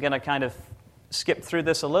process. I'm going to kind of skip through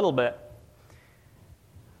this a little bit.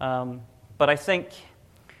 But I think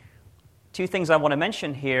 2 things I want to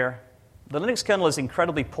mention here. The Linux kernel is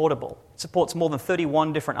incredibly portable. It supports more than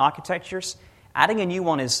 31 different architectures. Adding a new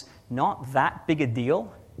one is not that big a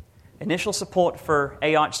deal. Initial support for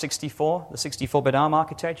AArch64, the 64-bit ARM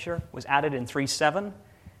architecture, was added in 3.7,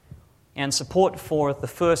 and support for the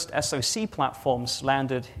first SoC platforms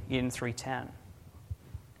landed in 3.10.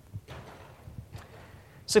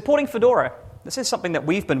 Supporting Fedora. This is something that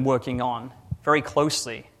we've been working on very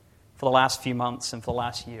closely for the last few months and for the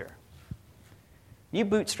last year. New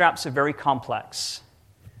bootstraps are very complex.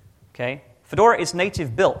 Okay? Fedora is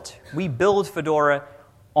native built. We build Fedora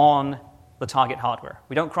on the target hardware.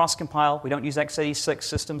 We don't cross-compile. We don't use x86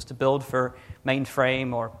 systems to build for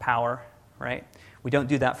mainframe or power, right? We don't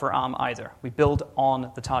do that for ARM either. We build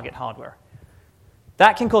on the target hardware.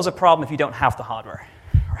 That can cause a problem if you don't have the hardware,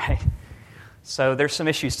 right? So there's some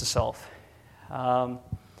issues to solve.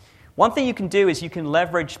 One thing you can do is you can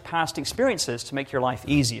leverage past experiences to make your life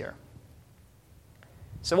easier.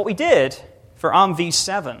 So what we did for ARM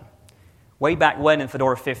v7, way back when in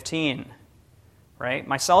Fedora 15, right?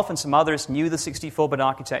 Myself and some others knew the 64-bit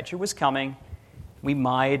architecture was coming. We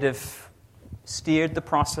might have steered the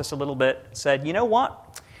process a little bit, said, you know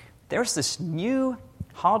what? There's this new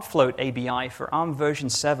hard float ABI for ARM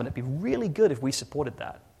version 7. It'd be really good if we supported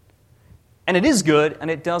that. And it is good,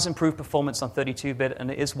 and it does improve performance on 32-bit,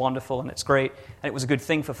 and it is wonderful, and it's great, and it was a good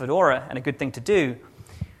thing for Fedora and a good thing to do.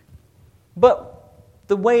 But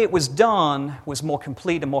the way it was done was more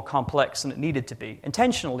complete and more complex than it needed to be,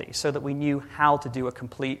 intentionally, so that we knew how to do a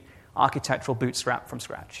complete architectural bootstrap from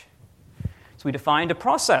scratch. So we defined a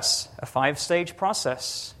process, a 5-stage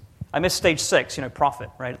process. I missed stage 6, profit,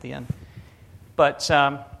 right at the end. But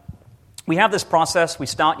we have this process. We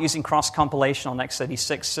start using cross-compilation on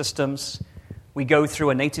x86 systems. We go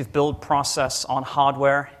through a native build process on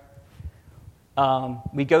hardware.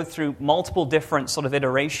 We go through multiple different sort of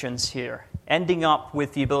iterations here, ending up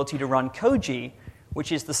with the ability to run Koji,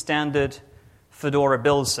 which is the standard Fedora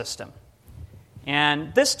build system.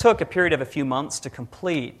 And this took a period of a few months to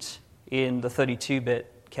complete in the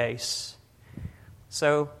 32-bit case.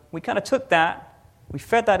 So we kind of took that, we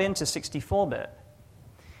fed that into 64-bit.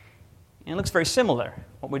 And it looks very similar.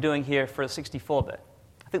 what we're doing here for a 64-bit.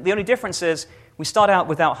 I think the only difference is we start out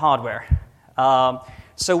without hardware.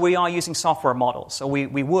 So we are using software models, or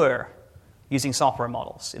we were using software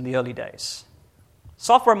models in the early days.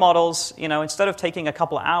 Software models, instead of taking a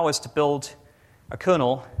couple of hours to build a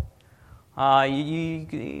kernel,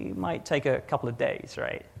 you might take a couple of days,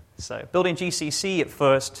 right? So building GCC at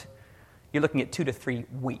first, you're looking at 2 to 3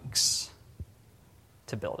 weeks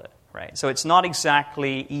to build it, right? So it's not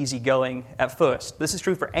exactly easygoing at first. This is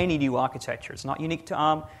true for any new architecture. It's not unique to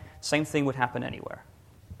ARM. Same thing would happen anywhere.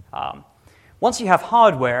 Once you have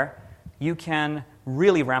hardware, you can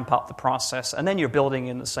really ramp up the process, and then you're building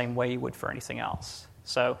in the same way you would for anything else.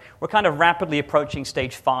 So we're kind of rapidly approaching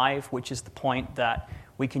stage 5, which is the point that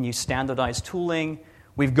we can use standardized tooling.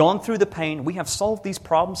 We've gone through the pain. We have solved these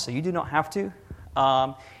problems, so you do not have to.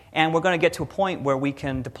 And we're going to get to a point where we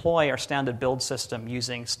can deploy our standard build system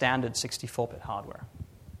using standard 64-bit hardware.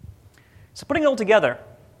 So putting it all together,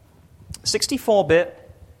 64-bit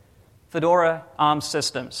Fedora ARM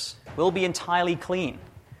systems will be entirely clean.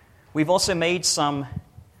 We've also made some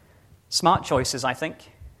smart choices, I think.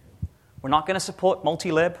 We're not going to support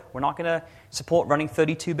multi-lib. We're not going to support running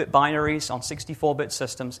 32-bit binaries on 64-bit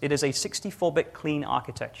systems. It is a 64-bit clean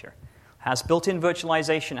architecture. It has built-in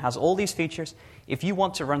virtualization. It has all these features. If you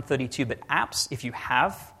want to run 32-bit apps, if you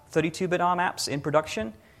have 32-bit ARM apps in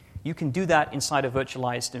production, you can do that inside a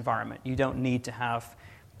virtualized environment. You don't need to have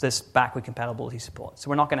this backward compatibility support. So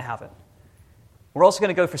we're not going to have it. We're also going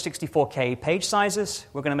to go for 64K page sizes.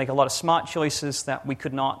 We're going to make a lot of smart choices that we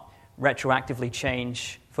could not retroactively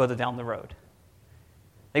change further down the road.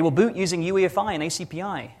 They will boot using UEFI and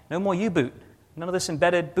ACPI. No more U-boot. None of this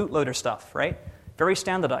embedded bootloader stuff, right? Very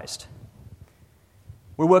standardized.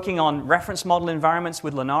 We're working on reference model environments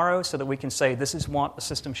with Linaro so that we can say this is what a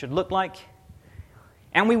system should look like.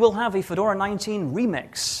 And we will have a Fedora 19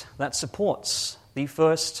 remix that supports the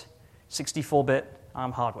first 64-bit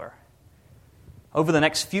ARM hardware. Over the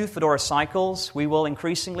next few Fedora cycles, we will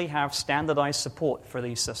increasingly have standardized support for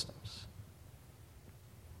these systems.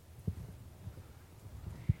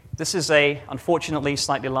 This is a, unfortunately,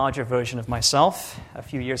 slightly larger version of myself a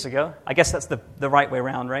few years ago. I guess that's the right way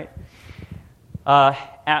around, right?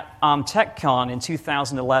 At TechCon in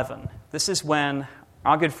 2011, this is when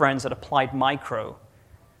our good friends at Applied Micro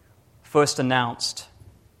first announced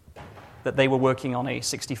that they were working on a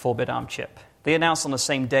 64-bit ARM chip. They announced on the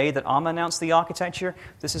same day that ARM announced the architecture.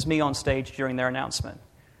 This is me on stage during their announcement,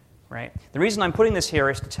 right? The reason I'm putting this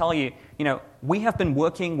here is to tell you, we have been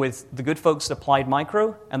working with the good folks at Applied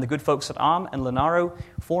Micro and the good folks at ARM and Linaro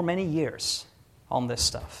for many years on this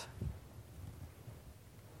stuff.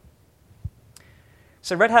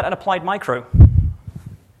 So Red Hat and Applied Micro.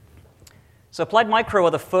 So Applied Micro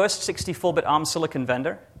are the first 64-bit ARM silicon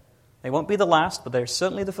vendor. They won't be the last, but they're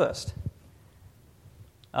certainly the first.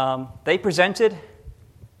 They presented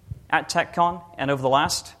at TechCon, and over the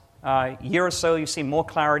last year or so, you've seen more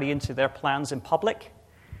clarity into their plans in public.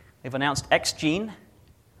 They've announced XGene,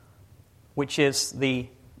 which is the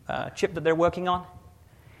chip that they're working on.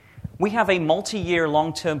 We have a multi-year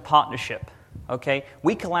long-term partnership. Okay,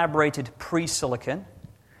 we collaborated pre-silicon,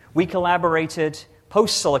 we collaborated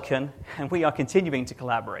post-silicon, and we are continuing to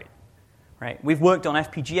collaborate. Right? We've worked on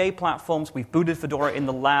FPGA platforms. We've booted Fedora in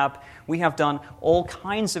the lab. We have done all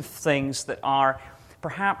kinds of things that are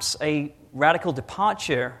perhaps a radical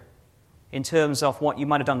departure in terms of what you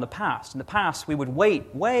might have done in the past. In the past, we would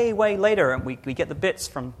wait way later, and we get the bits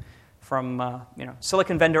from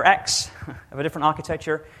silicon vendor X of a different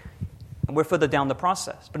architecture, and we're further down the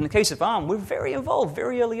process. But in the case of ARM, we're very involved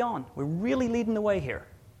very early on. We're really leading the way here.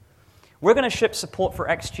 We're going to ship support for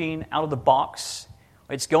XGene out of the box.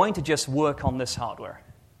 It's going to just work on this hardware.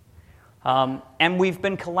 And we've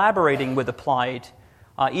been collaborating with Applied,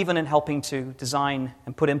 even in helping to design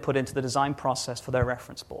and put input into the design process for their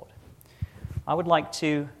reference board. I would like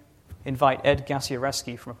to invite Ed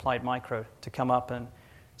Gasiorewski from Applied Micro to come up and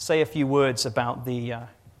say a few words about the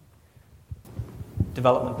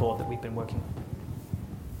development board that we've been working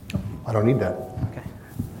on. I don't need that. Okay.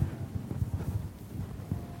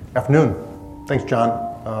 Afternoon. Thanks,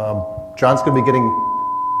 John. John's going to be getting...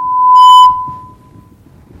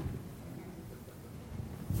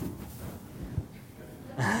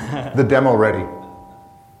 the demo ready.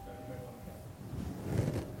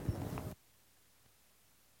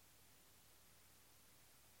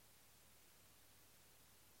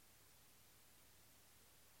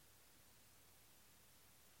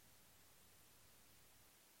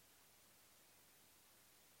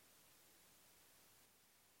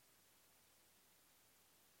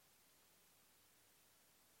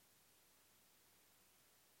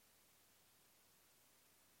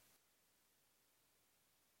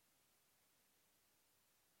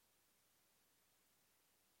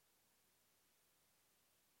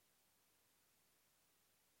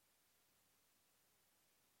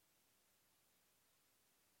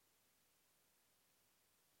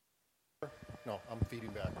 No, I'm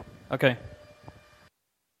feeding back. Okay.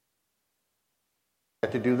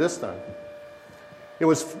 To do this then. It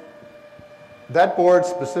was that board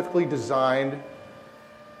specifically designed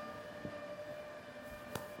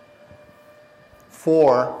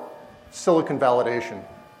for silicon validation.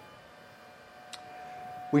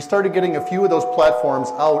 We started getting a few of those platforms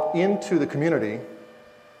out into the community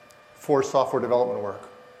for software development work.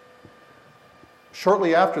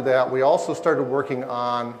 Shortly after that, we also started working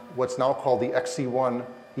on what's now called the XC1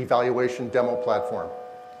 evaluation demo platform.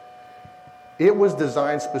 It was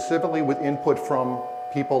designed specifically with input from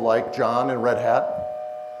people like John and Red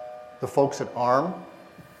Hat, the folks at ARM,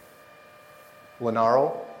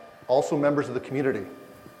 Linaro, also members of the community.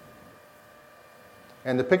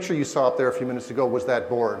 And the picture you saw up there a few minutes ago was that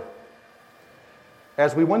board.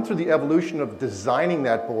 As we went through the evolution of designing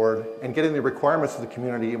that board and getting the requirements of the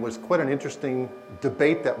community, it was quite an interesting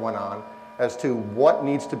debate that went on as to what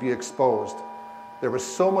needs to be exposed. There was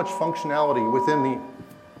so much functionality within the...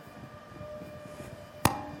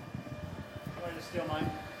 Steal mine.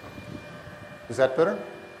 Is that better?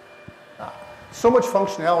 So much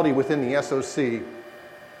functionality within the SoC.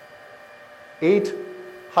 8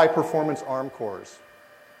 high-performance ARM cores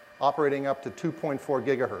operating up to 2.4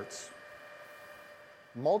 gigahertz.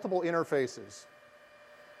 Multiple interfaces.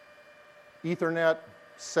 Ethernet,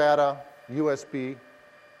 SATA, USB.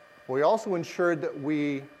 We also ensured that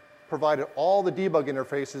we provided all the debug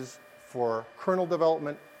interfaces for kernel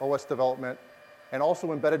development, OS development, and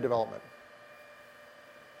also embedded development.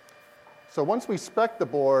 So once we spec'd the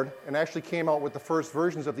board and actually came out with the first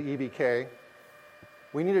versions of the EVK,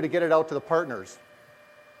 we needed to get it out to the partners.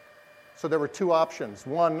 So there were 2 options.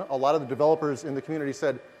 One, a lot of the developers in the community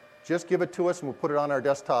said, just give it to us and we'll put it on our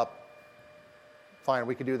desktop. Fine,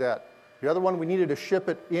 we could do that. The other one, we needed to ship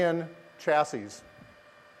it in chassis.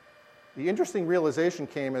 The interesting realization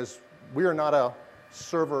came is we are not a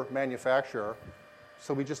server manufacturer,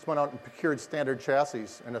 so we just went out and procured standard chassis.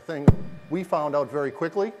 And the thing we found out very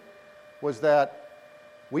quickly was that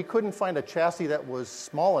we couldn't find a chassis that was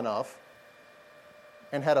small enough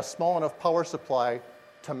and had a small enough power supply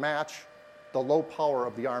to match the low power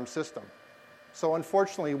of the ARM system. So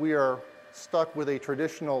unfortunately, we are stuck with a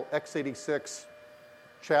traditional x86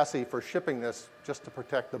 chassis for shipping this just to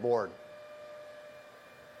protect the board.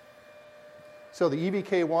 So the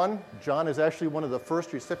EVK1, John is actually one of the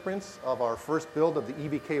first recipients of our first build of the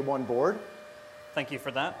EVK1 board. Thank you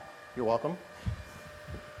for that. You're welcome.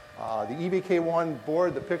 The EVK1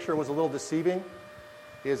 board, the picture was a little deceiving.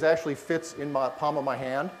 It actually fits in my palm of my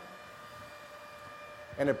hand.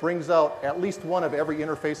 And it brings out at least one of every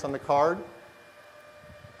interface on the card.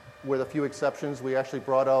 With a few exceptions, we actually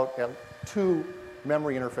brought out 2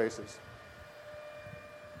 memory interfaces.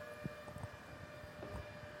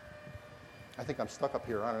 I think I'm stuck up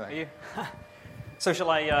here, aren't I? Are you? So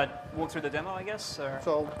shall I walk through the demo, I guess? Or?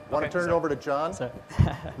 So I want to turn it over to John.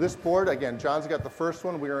 This board, again, John's got the first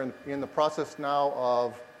one. We are in the process now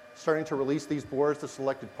of starting to release these boards to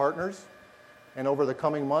selected partners. And over the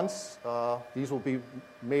coming months, these will be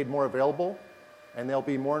made more available, and there'll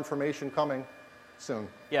be more information coming soon.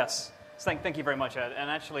 Yes. Thank you very much, Ed.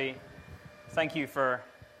 And actually, thank you for,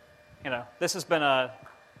 this has been a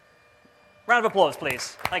round of applause,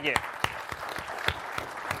 please. Thank you.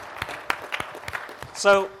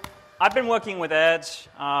 So I've been working with Ed.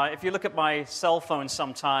 If you look at my cell phone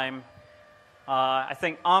sometime, I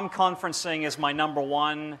think ARM conferencing is my number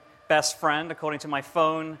 1 best friend, according to my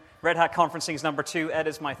phone. Red Hat conferencing is number 2. Ed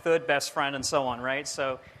is my 3rd best friend, and so on, right?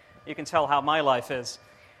 So you can tell how my life is.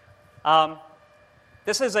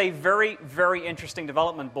 This is a very, very interesting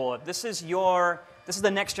development board. This is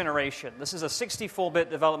the next generation. This is a 64-bit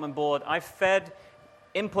development board. I fed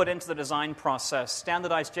input into the design process,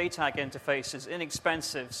 standardized JTAG interfaces,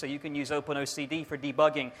 inexpensive, so you can use OpenOCD for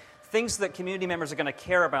debugging, things that community members are going to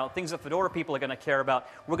care about, things that Fedora people are going to care about.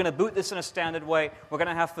 We're going to boot this in a standard way. We're going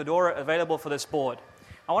to have Fedora available for this board.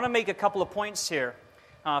 I want to make a couple of points here.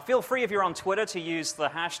 Feel free, if you're on Twitter, to use the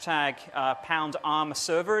hashtag #ARM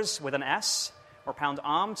servers with an S, or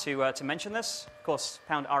 #ARM to mention this. Of course,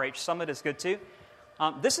 #RH Summit is good too.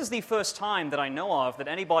 This is the first time that I know of that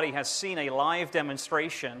anybody has seen a live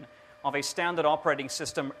demonstration of a standard operating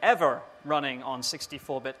system ever running on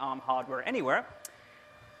 64-bit ARM hardware anywhere.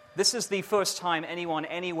 This is the first time anyone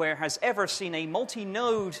anywhere has ever seen a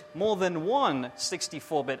multi-node, more than one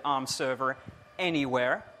 64-bit ARM server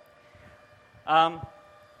anywhere.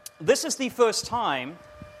 This is the first time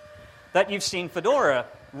that you've seen Fedora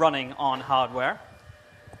running on hardware.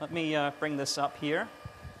 Let me bring this up here.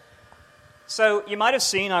 So you might have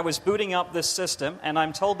seen I was booting up this system, and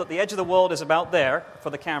I'm told that the edge of the world is about there for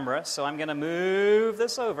the camera, so I'm going to move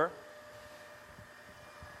this over.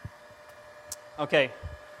 Okay.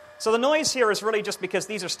 So the noise here is really just because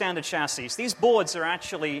these are standard chassis. These boards are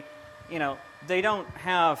actually, they don't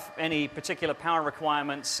have any particular power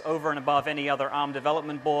requirements over and above any other ARM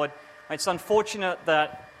development board. It's unfortunate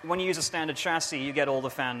that when you use a standard chassis, you get all the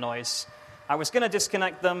fan noise. I was going to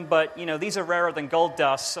disconnect them, but these are rarer than gold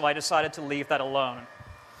dust, so I decided to leave that alone.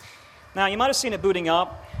 Now, you might have seen it booting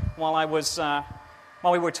up while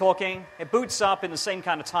we were talking. It boots up in the same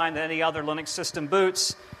kind of time that any other Linux system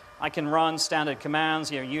boots. I can run standard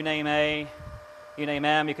commands, you name A, you name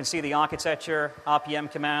M. You can see the architecture,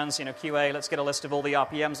 RPM commands, QA. Let's get a list of all the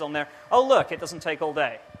RPMs on there. Oh, look, it doesn't take all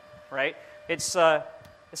day, right? This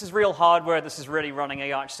is real hardware. This is really running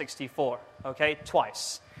AArch64, okay,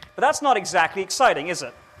 twice. But that's not exactly exciting, is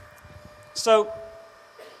it? So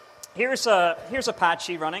here's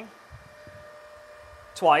Apache running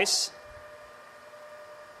twice.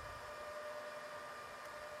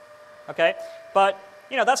 Okay, but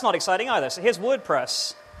that's not exciting either. So here's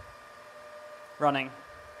WordPress running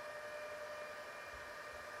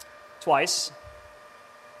twice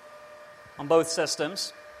on both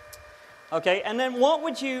systems. Okay, and then what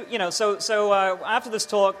would you, so after this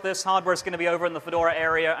talk, this hardware is going to be over in the Fedora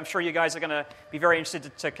area. I'm sure you guys are going to be very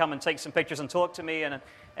interested to come and take some pictures and talk to me and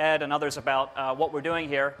Ed and others about what we're doing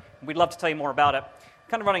here. We'd love to tell you more about it. I'm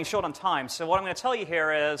kind of running short on time, so what I'm going to tell you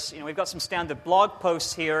here is, we've got some standard blog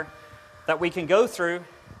posts here that we can go through,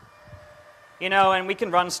 and we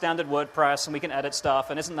can run standard WordPress and we can edit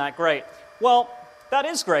stuff, and isn't that great? Well, that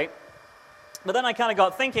is great, but then I kind of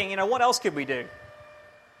got thinking, what else could we do?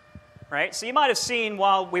 Right? So you might have seen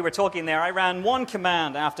while we were talking there, I ran one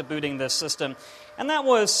command after booting this system, and that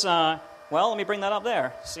was, let me bring that up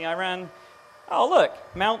there. See, I ran,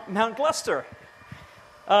 Mount Gluster.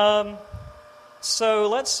 So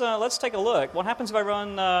let's take a look. What happens if I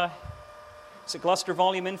run, is it Gluster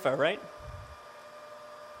volume info, right?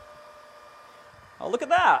 Oh, look at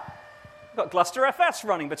that. We've got Gluster FS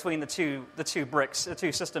running between the two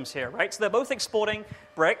systems here, right? So they're both exporting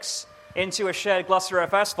bricks into a shared Gluster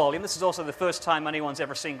FS volume. This is also the first time anyone's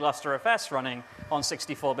ever seen Gluster FS running on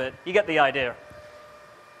 64-bit. You get the idea.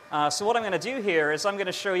 So what I'm going to do here is I'm going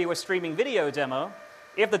to show you a streaming video demo,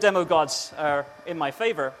 if the demo gods are in my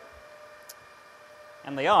favor,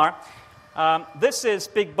 and they are. This is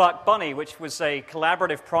Big Buck Bunny, which was a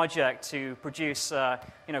collaborative project to produce,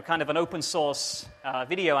 kind of an open source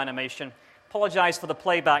video animation. Apologize for the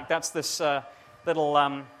playback. That's this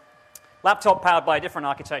little laptop powered by a different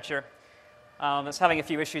architecture that's having a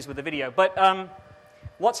few issues with the video. But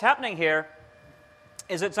what's happening here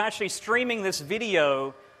is it's actually streaming this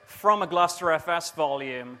video from a Gluster FS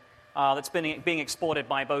volume that's being exported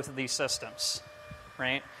by both of these systems,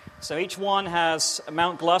 right? So each one has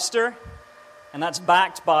Mount Gluster, and that's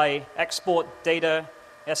backed by export data,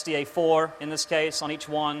 SDA4 in this case, on each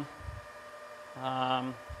one.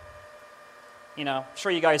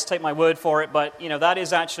 Sure you guys take my word for it, but that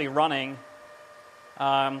is actually running. If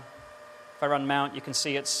I run Mount, you can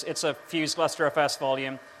see it's a fused Gluster FS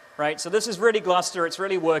volume, right? So this is really Gluster. It's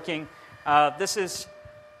really working. This is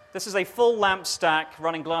a full LAMP stack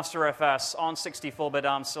running Gluster FS on 64-bit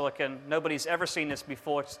ARM silicon. Nobody's ever seen this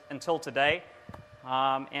before until today,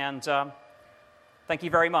 and thank you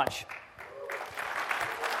very much.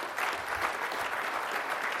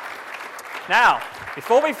 Now,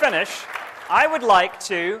 before we finish, I would like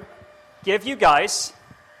to give you guys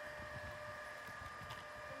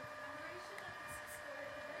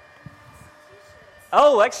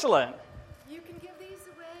Oh, excellent. You can give these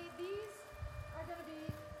away. These are going to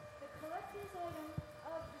be the collector's item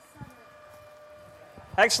of the summer.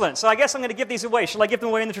 Excellent. So I guess I'm going to give these away. Shall I give them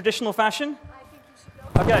away in the traditional fashion? I think you should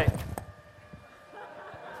go. Okay.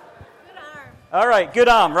 Good arm. All right, good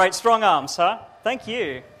arm. Right, strong arms, huh? Thank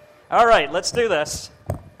you. All right, let's do this.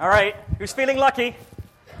 All right, who's feeling lucky?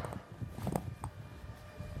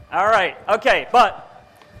 All right, okay, but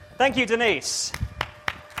thank you, Denise.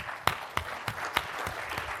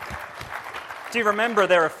 Do remember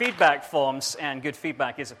there are feedback forms, and good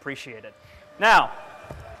feedback is appreciated. Now,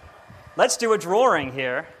 let's do a drawing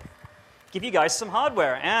here. Give you guys some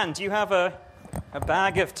hardware, and you have a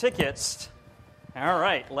bag of tickets. All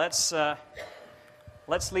right, let's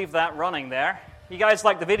leave that running there. You guys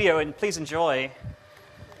like the video, and please enjoy.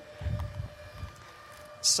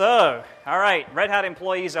 So, all right, Red Hat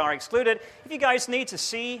employees are excluded. If you guys need to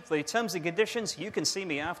see the terms and conditions, you can see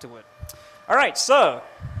me afterward. All right, so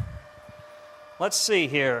let's see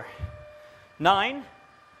here. 9,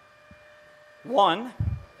 1,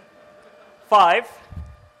 5,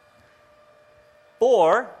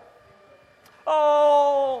 4,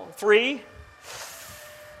 3,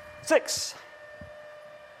 6.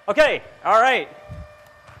 Okay, all right.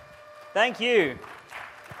 Thank you.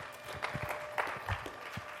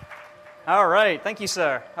 All right. Thank you,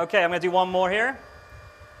 sir. Okay, I'm going to do one more here.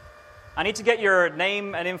 I need to get your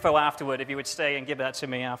name and info afterward, if you would stay and give that to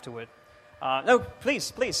me afterward. No,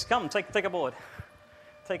 please, come, take a board.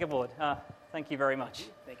 Take a board. Thank you very much.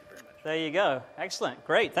 Thank you very much. There you go. Excellent.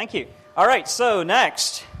 Great. Thank you. All right, so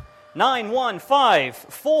next,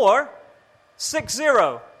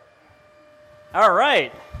 915460. All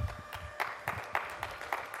right.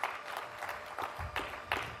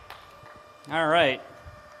 All right.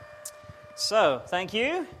 So, thank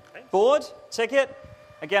you. Thanks. Board, ticket.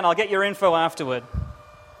 Again, I'll get your info afterward.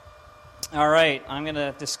 All right, I'm going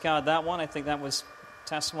to discard that one. I think that was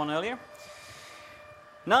test one earlier.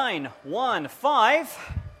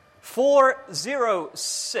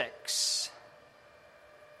 915406.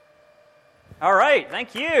 All right,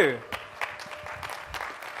 thank you.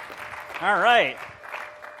 All right.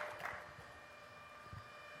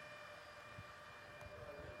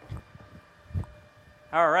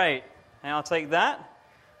 All right, and I'll take that.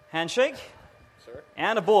 Handshake. Sir?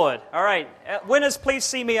 And a board. All right. Winners, please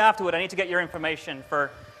see me afterward. I need to get your information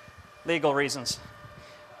for legal reasons.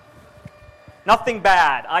 Nothing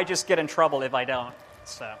bad. I just get in trouble if I don't.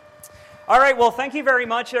 So, all right. Well, thank you very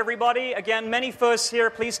much, everybody. Again, many firsts here.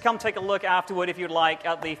 Please come take a look afterward if you'd like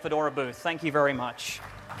at the Fedora booth. Thank you very much.